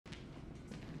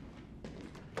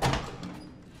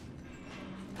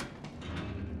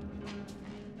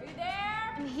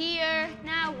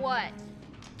Now what?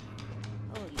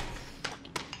 Oh, you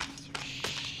fucking piece of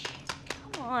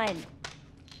shit. Come on.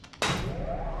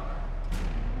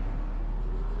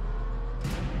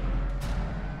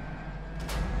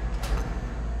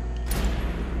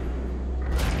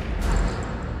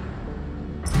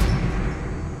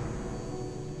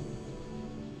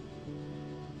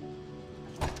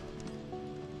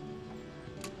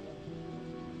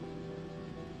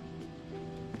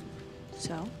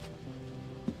 So,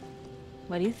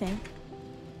 what do you think?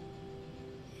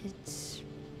 It's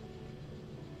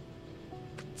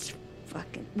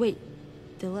fucking... Wait,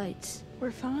 the lights. We're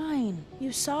fine.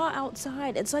 You saw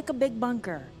outside. It's like a big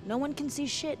bunker. No one can see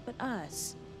shit but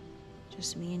us.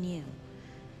 Just me and you.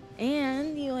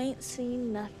 And you ain't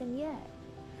seen nothing yet.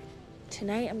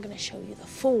 Tonight, I'm gonna show you the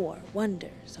 4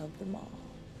 wonders of the mall.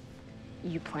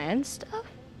 You plan stuff?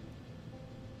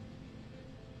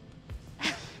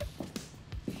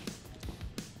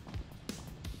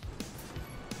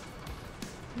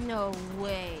 No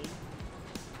way.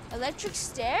 Electric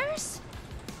stairs?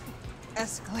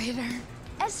 Escalator.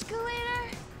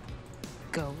 Escalator?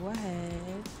 Go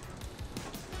ahead.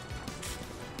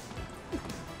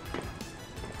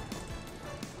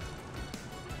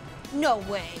 No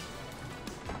way.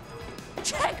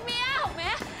 Check me out,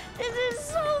 man. This is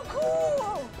so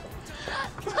cool.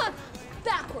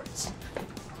 Backwards.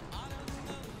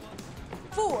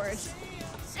 Forwards.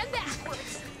 And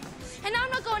backwards. And now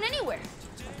I'm not going anywhere.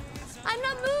 I'm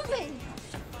not moving.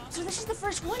 So this is the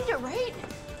first wonder, right?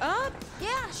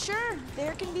 Yeah, sure.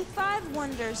 There can be 5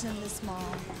 wonders in this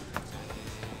mall.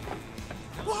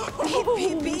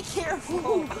 Be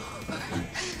careful.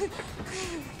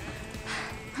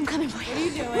 I'm coming for you. What are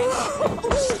you doing?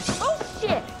 Oh,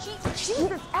 shit.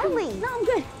 Jesus, Ellie. No, I'm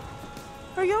good.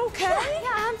 Are you okay?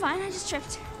 Yeah, I'm fine. I just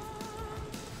tripped.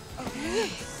 Okay.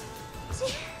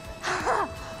 See?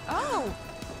 Oh.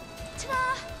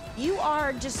 Ta-da. You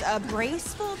are just a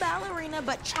graceful ballerina,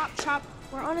 but chop, chop.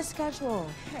 We're on a schedule.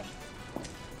 Hey.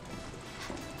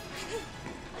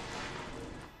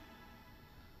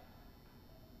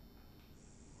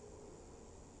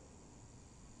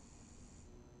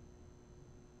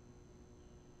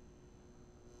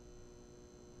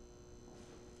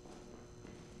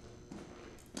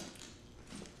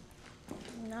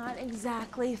 Not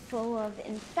exactly full of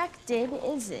infected,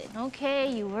 is it?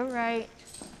 Okay, you were right.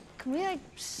 Can we, like,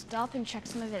 stop and check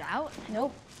some of it out?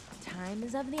 Nope. Time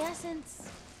is of the essence.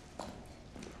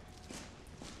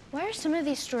 Why are some of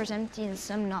these stores empty and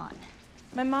some not?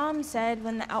 My mom said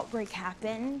when the outbreak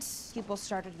happened, people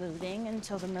started looting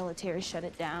until the military shut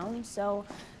it down. So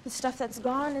the stuff that's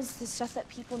gone is the stuff that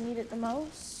people needed the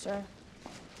most, or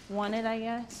wanted, I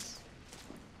guess.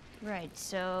 Right,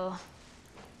 so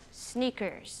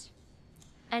sneakers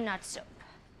and not soap.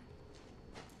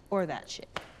 Or that shit.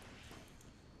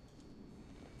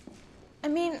 I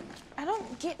mean, I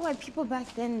don't get why people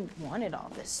back then wanted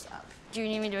all this stuff. Do you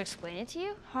need me to explain it to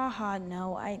you? Haha,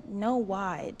 no, I know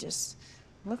why. It just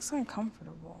looks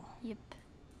uncomfortable. Yep.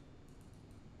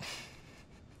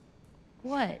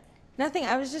 What? Nothing,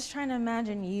 I was just trying to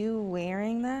imagine you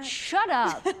wearing that. Shut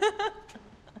up!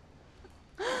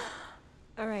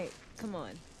 All right, come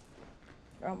on.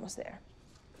 We're almost there.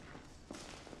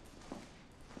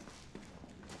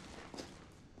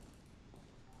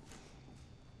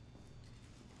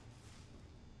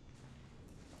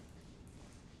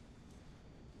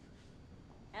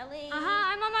 Ellie?